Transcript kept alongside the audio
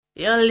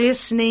You're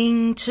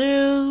listening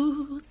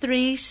to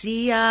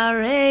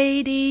 3CR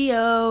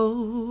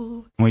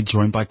Radio. We're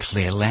joined by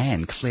Clare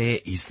Land. Clare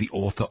is the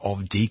author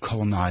of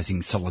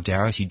Decolonising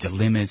Solidarity,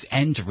 Dilemmas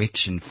and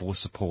Direction for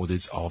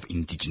Supporters of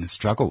Indigenous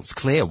Struggles.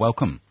 Clare,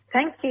 welcome.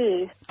 Thank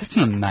you. That's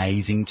an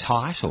amazing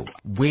title.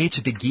 Where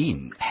to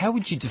begin? How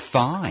would you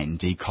define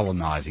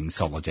decolonising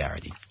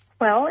solidarity?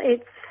 Well,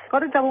 it's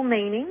got a double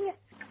meaning.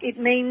 It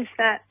means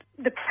that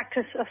the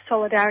practice of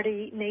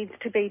solidarity needs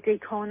to be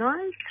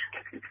decolonised.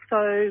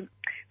 So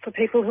for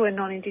people who are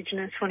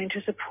non-Indigenous wanting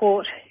to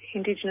support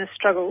Indigenous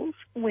struggles,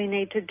 we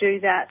need to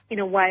do that in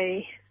a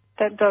way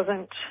that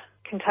doesn't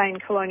contain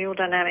colonial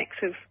dynamics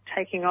of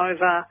taking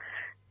over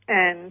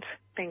and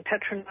being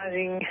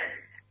patronising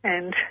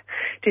and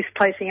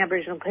displacing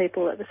Aboriginal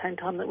people at the same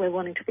time that we're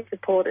wanting to be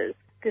supporters.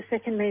 The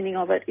second meaning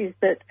of it is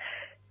that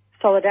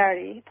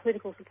solidarity,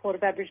 political support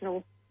of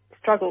Aboriginal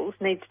struggles,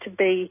 needs to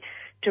be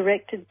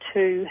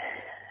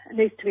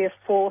a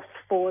force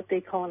for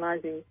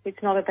decolonising.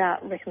 It's not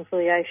about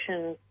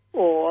reconciliation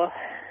or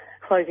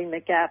closing the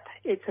gap.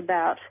 It's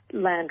about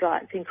land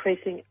rights,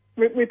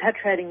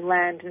 repatriating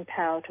land and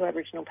power to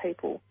Aboriginal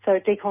people. So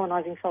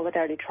decolonising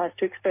solidarity tries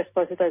to express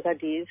both of those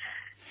ideas.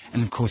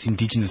 And of course,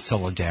 Indigenous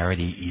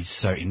solidarity is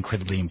so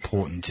incredibly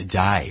important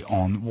today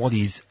on what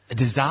is a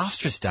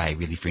disastrous day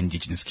really for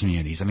Indigenous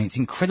communities. I mean, it's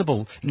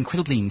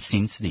incredibly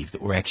insensitive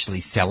that we're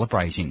actually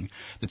celebrating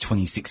the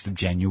 26th of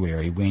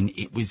January when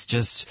it was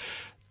just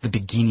the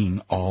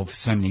beginning of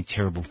so many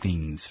terrible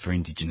things for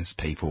Indigenous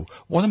people.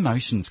 What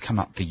emotions come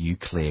up for you,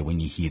 Clare, when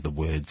you hear the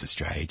words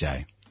Australia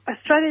Day?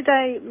 Australia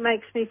Day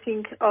makes me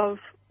think of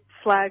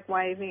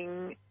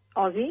flag-waving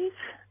Aussies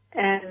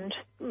and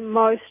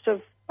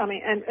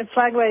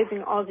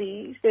flag-waving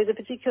Aussies. There's a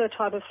particular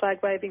type of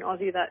flag-waving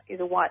Aussie that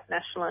is a white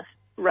nationalist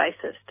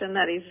racist, and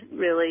that is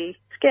really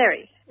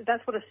scary.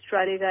 That's what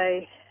Australia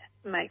Day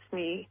makes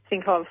me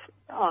think of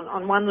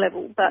on one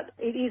level, but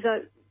it is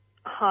a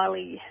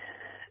highly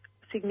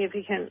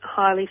significant,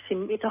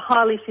 it's a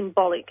highly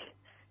symbolic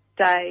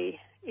day.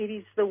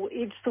 It's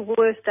the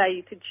worst day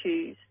you could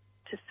choose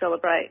to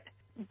celebrate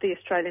the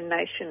Australian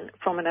nation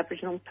from an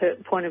Aboriginal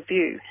point of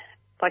view.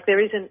 Like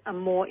there isn't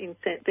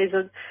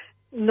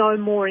no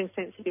more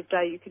insensitive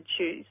day you could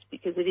choose,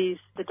 because it is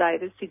the day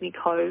that Sydney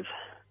Cove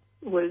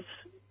was,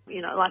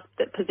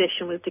 that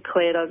possession was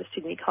declared over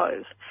Sydney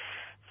Cove.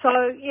 So,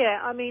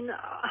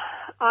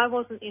 I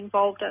wasn't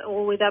involved at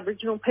all with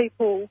Aboriginal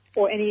people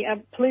or any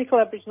political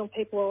Aboriginal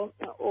people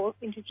or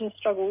Indigenous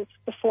struggles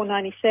before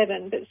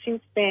 97, but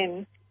since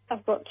then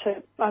I've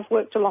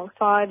worked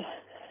alongside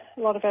a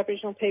lot of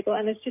Aboriginal people,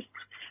 and it's just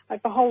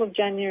like the whole of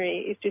January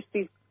is just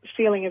this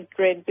feeling of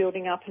dread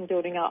building up to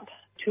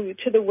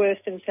the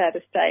worst and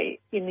saddest day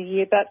in the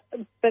year. But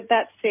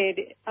that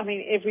said,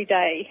 every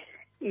day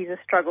is a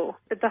struggle.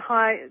 But the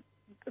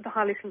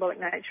highly symbolic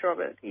nature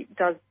of it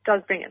does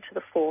bring it to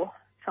the fore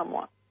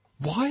somewhat.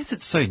 Why is it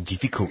so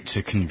difficult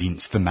to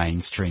convince the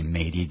mainstream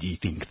media, do you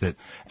think, that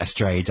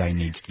Australia Day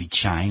needs to be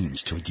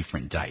changed to a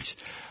different date?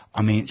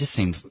 I mean, it just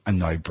seems a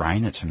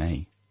no-brainer to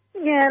me.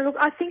 Yeah, look,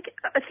 I think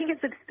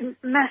it's a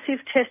massive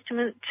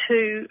testament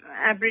to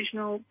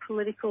Aboriginal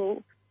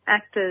political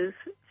actors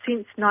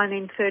since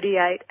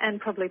 1938 and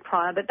probably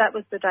prior, but that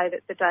was the day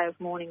that the Day of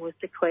Mourning was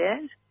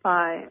declared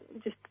by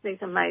just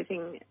these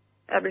amazing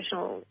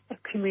Aboriginal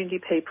community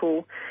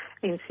people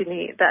in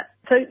Sydney.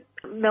 So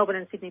Melbourne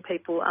and Sydney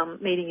people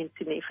meeting in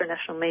Sydney for a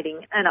national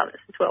meeting, and others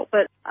as well.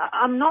 But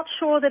I'm not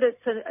sure that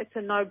it's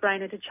a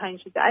no-brainer to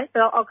change the date,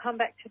 but I'll come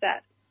back to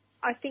that.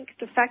 I think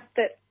the fact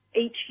that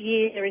each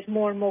year there is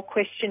more and more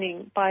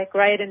questioning by a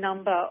greater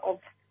number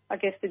of,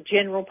 the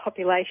general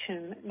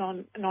population,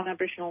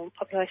 non-Aboriginal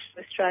population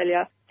of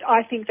Australia,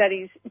 I think that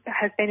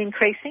has been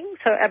increasing.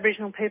 So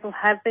Aboriginal people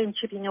have been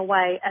chipping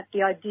away at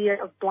the idea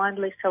of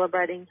blindly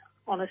celebrating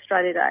on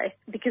Australia Day,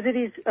 because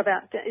it's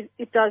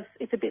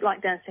a bit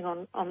like dancing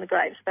on the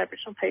graves of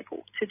Aboriginal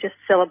people, to just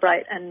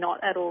celebrate and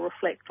not at all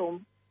reflect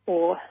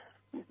or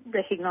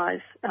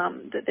recognise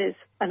that there's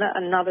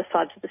another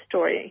side to the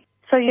story.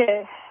 So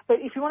yeah,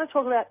 but if you want to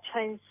talk about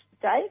change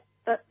date,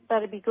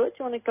 that'd be good.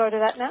 Do you want to go to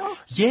that now?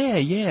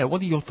 Yeah.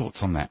 What are your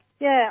thoughts on that?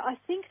 Yeah, I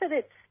think that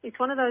it's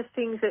one of those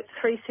things that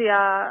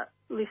 3CR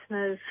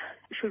listeners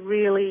should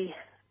really,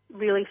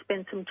 really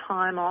spend some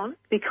time on,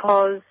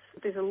 because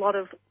there's a lot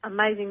of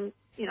amazing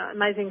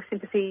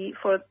sympathy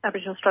for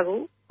Aboriginal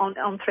struggle on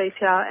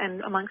 3CR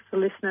and amongst the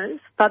listeners,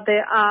 but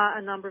there are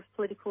a number of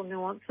political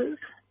nuances.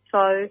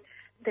 So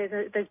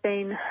there's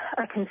been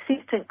a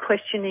consistent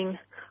questioning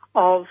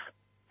of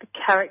the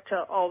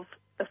character of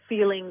the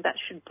feeling that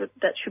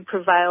should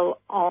prevail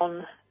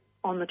on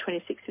the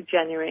 26th of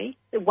January.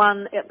 It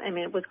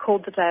was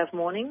called the Day of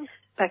Mourning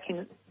back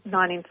in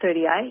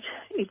 1938.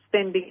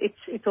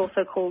 It's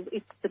also called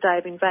the Day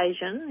of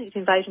Invasion. It's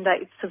Invasion Day.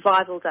 It's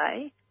Survival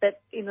Day.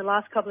 But in the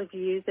last couple of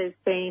years, there's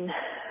been,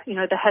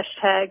 the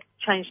hashtag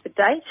Change the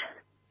Date.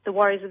 The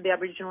Warriors of the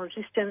Aboriginal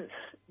Resistance,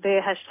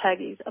 their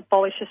hashtag is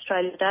Abolish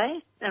Australia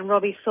Day. And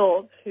Robbie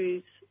Thorpe,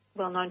 who's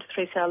well known to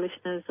 3CR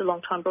listeners, a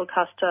long-time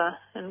broadcaster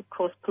and, of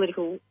course,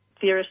 political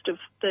theorist of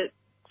the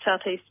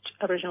Southeast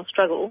Aboriginal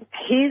struggle,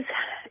 he's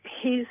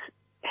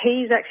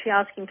actually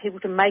asking people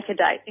to make a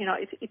date. You know,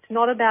 it's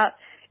not about,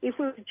 if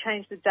we were to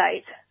change the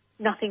date,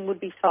 nothing would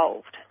be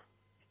solved.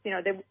 You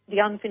know, the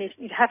unfinished,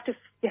 you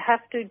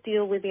have to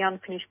deal with the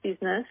unfinished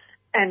business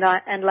and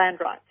land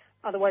rights.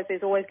 Otherwise,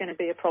 there's always going to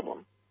be a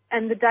problem.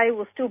 And the day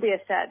will still be a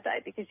sad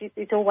day because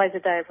it's always a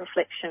day of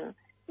reflection,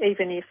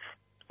 even if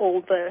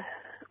all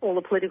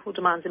the political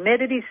demands are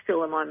met. It is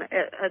still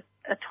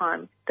a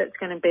time that's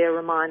going to be a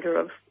reminder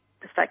of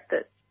the fact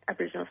that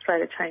Aboriginal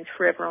Australia changed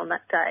forever on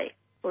that day.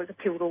 It was a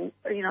pivotal,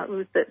 you know, it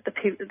was the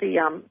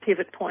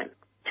pivot point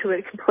to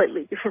a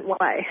completely different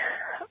way.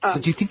 So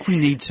do you think we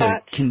need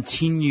to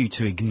continue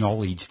to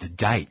acknowledge the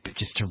date, but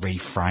just to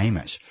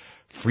reframe it?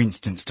 For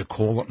instance, to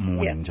call it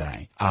Mourning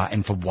Day,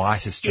 and for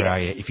White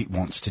Australia, if it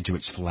wants to do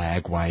its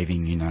flag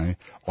waving, you know,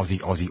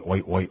 Aussie,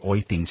 oi, oi,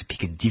 oi thing, to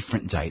pick a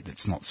different date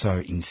that's not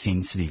so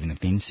insensitive and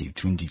offensive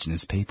to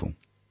Indigenous people.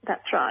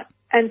 That's right.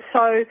 And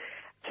so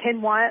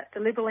Ken Wyatt, the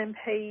Liberal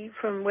MP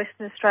from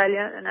Western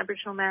Australia, an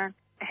Aboriginal man,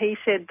 he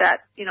said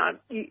that, you know,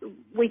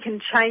 we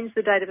can change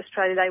the date of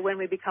Australia Day when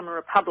we become a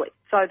republic.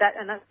 So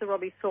that's the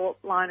Robbie Thorpe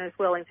line as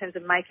well in terms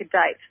of make a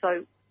date.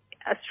 So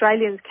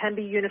Australians can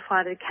be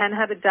unified and can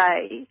have a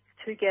day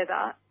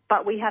together,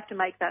 but we have to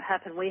make that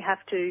happen. We have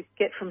to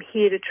get from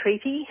here to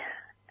treaty,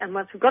 and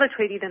once we've got a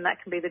treaty, then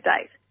that can be the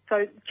date.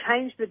 So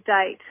change the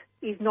date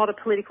is not a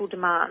political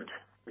demand.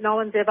 No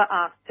one's ever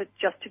asked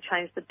just to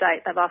change the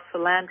date. They've asked for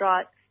land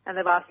rights, and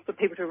they've asked for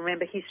people to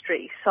remember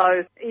history.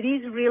 So it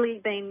is really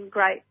been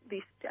great,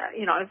 this,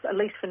 you know, at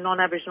least for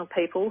non-Aboriginal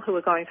people who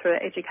are going through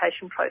an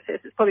education process.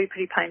 It's probably a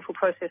pretty painful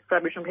process for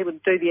Aboriginal people to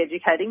do the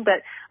educating,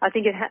 but I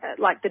think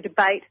the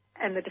debate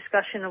and the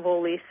discussion of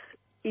all this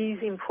is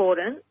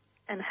important,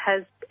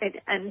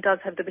 and does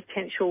have the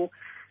potential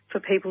for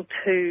people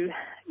to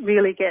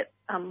really get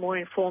more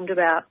informed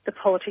about the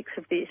politics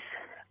of this.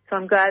 So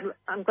I'm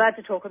glad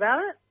to talk about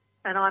it,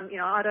 and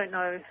I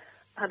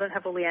don't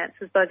have all the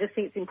answers, but I just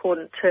think it's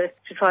important to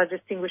try to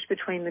distinguish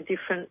between the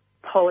different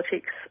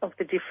politics of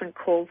the different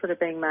calls that are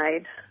being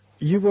made.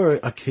 You were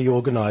a key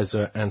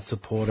organiser and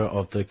supporter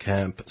of the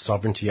camp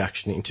Sovreignty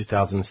action in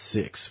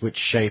 2006, which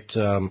shaped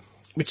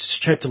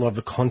a lot of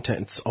the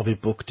contents of your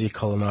book,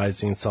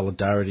 Decolonising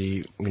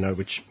Solidarity, you know,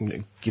 which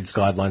gives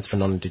guidelines for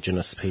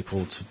non-Indigenous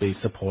people to be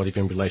supportive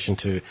in relation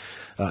to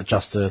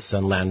justice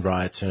and land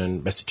rights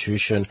and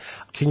restitution.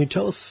 Can you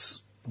tell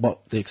us what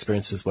the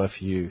experiences were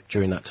for you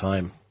during that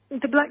time?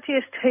 The Black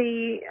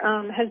GST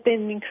has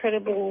been an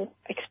incredible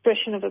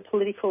expression of a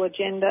political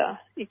agenda.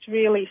 It's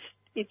really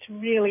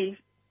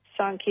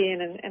sunk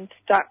in and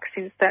stuck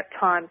since that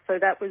time. So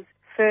that was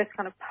first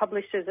kind of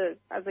published as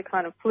a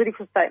kind of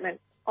political statement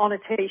on a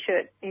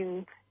T-shirt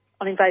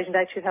on Invasion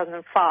Day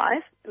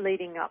 2005,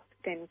 leading up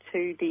then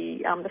to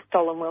the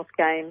Stolen Wealth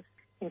Games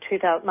in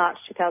March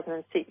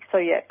 2006. So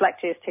yeah,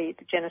 Black GST,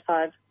 the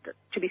genocide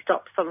to be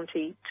stopped,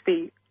 sovereignty to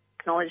be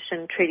acknowledged,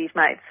 and treaties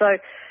made. So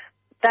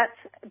that's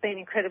been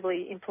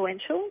incredibly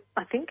influential,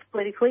 I think,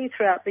 politically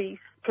throughout the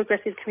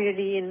progressive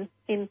community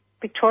in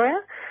Victoria.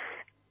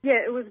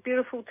 Yeah, it was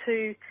beautiful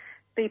to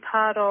be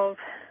part of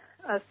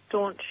a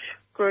staunch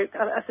group,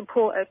 a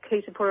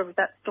key supporter of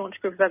that staunch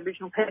group of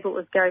Aboriginal people. It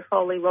was Gary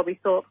Foley, Robbie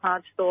Thorpe,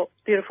 Marge Thorpe,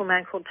 a beautiful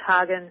man called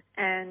Targan,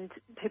 and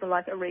people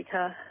like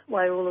Erika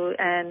Waiulu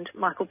and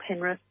Michael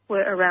Penrith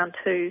were around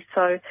too.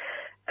 So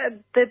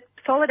the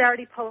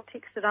solidarity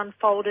politics that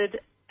unfolded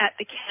at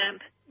the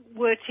camp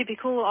were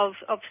typical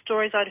of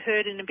stories I'd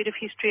heard and a bit of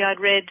history I'd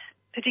read,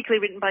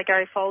 particularly written by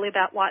Gary Foley,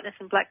 about whiteness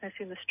and blackness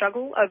in the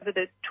struggle. Over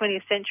the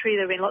 20th century,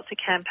 there have been lots of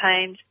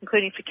campaigns,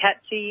 including for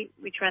Catsi,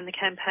 which ran the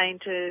campaign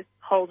to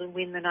hold and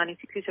win the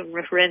 1967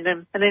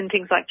 referendum, and then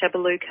things like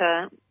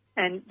Jabiluka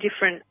and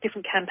different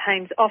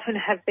campaigns often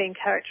have been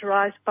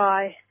characterised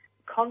by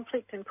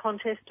conflict and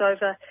contest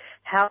over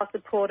how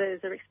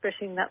supporters are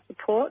expressing that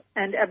support.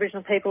 And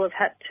Aboriginal people have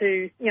had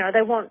to, you know,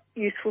 they want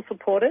useful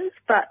supporters,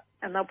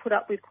 and they'll put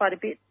up with quite a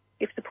bit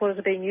if supporters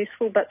are being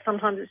useful, but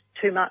sometimes it's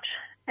too much.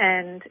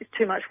 And it's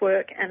too much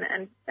work,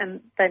 and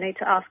they need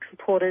to ask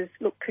supporters,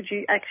 look,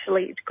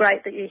 it's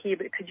great that you're here,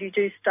 but could you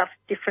do stuff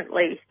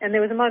differently? And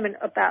there was a moment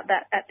about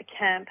that at the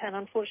camp, and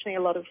unfortunately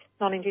a lot of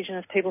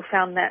non-Indigenous people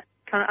found that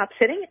kind of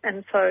upsetting,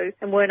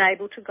 and weren't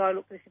able to go,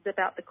 look, this is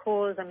about the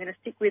cause, I'm going to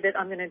stick with it,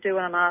 I'm going to do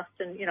what I'm asked,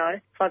 and, you know,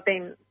 if I've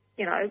been,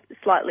 you know,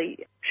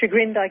 slightly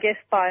chagrined, I guess,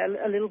 by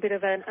a little bit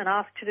of an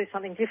ask to do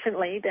something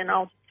differently, then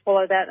I'll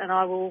swallow that and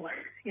I will,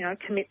 you know,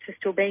 commit to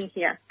still being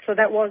here. So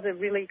that was a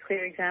really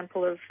clear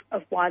example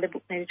of why the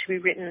book needed to be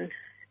written.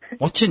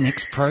 What's your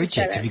next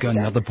project? Have you got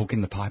another book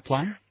in the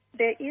pipeline?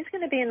 There is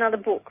going to be another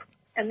book,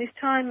 and this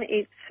time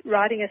it's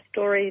writing a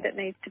story that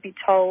needs to be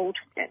told,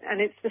 and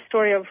it's the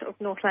story of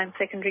Northland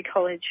Secondary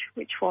College,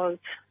 which was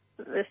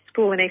the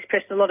school in East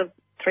Preston. A lot of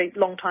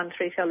long-time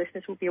 3CR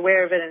listeners will be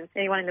aware of it, and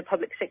anyone in the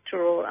public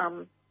sector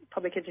or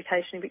public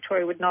education in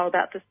Victoria would know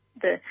about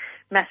the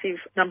massive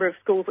number of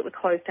schools that were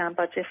closed down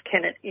by Jeff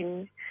Kennett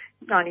in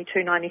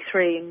 92,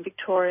 93 in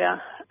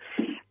Victoria.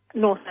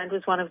 Northland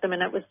was one of them,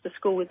 and it was the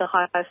school with the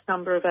highest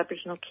number of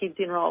Aboriginal kids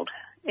enrolled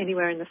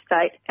anywhere in the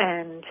state,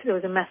 and there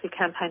was a massive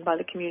campaign by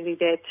the community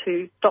there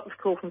to stop the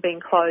school from being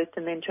closed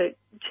and then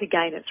to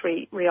gain its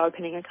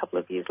reopening a couple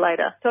of years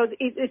later. So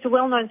it's a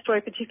well-known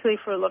story, particularly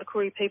for a lot of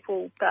Koori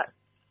people, but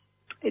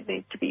it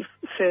needs to be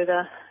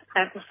further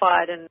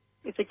amplified, and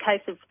it's a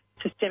case of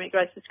systemic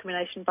race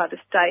discrimination by the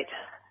state.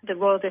 The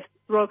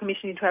Royal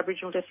Commission into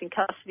Aboriginal Deaths in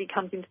Custody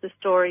comes into the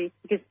story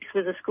because this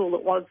was a school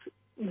that was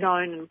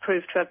known and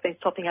proved to have been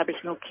stopping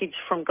Aboriginal kids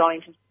from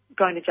going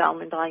to jail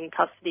and dying in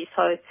custody.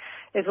 So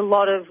there's a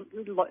lot of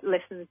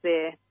lessons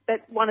there.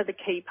 But one of the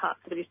key parts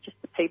of it is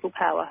just the people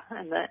power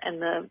and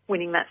the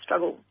winning that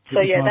struggle. It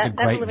was one of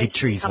the great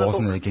victories,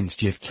 wasn't it, against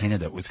Jeff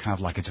Kennett? It was kind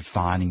of like a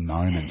defining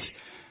moment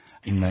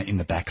in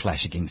the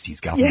backlash against his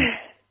government.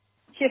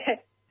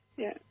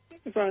 Yeah.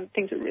 It was one of the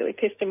things that really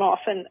pissed him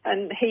off,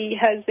 and he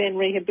has then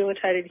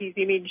rehabilitated his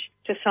image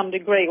to some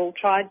degree, or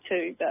tried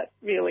to, but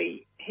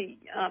really he,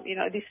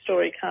 this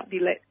story can't be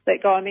let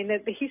go. I mean,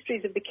 the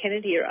histories of the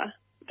Kennett era,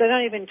 they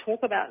don't even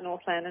talk about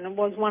Northland, and it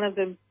was one of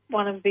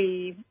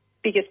the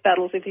biggest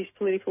battles of his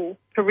political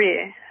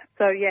career.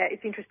 So, yeah,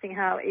 it's interesting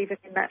how even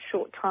in that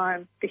short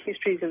time, the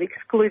histories have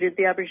excluded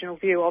the Aboriginal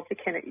view of the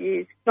Kennett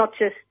years, not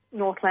just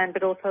Northland,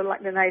 but also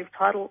like the Native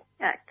Title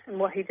Act and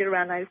what he did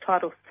around native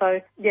titles. So,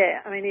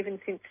 yeah, I mean,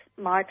 even since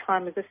my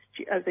time as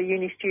a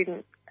uni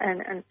student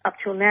and up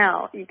till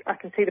now, I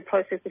can see the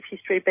process of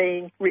history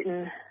being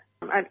written,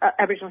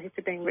 Aboriginal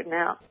history being written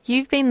out.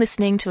 You've been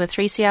listening to a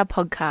 3CR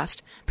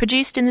podcast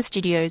produced in the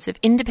studios of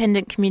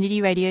independent community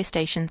radio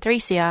station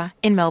 3CR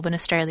in Melbourne,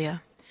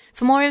 Australia.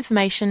 For more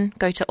information,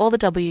 go to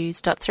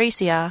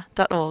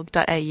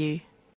allthews.3cr.org.au.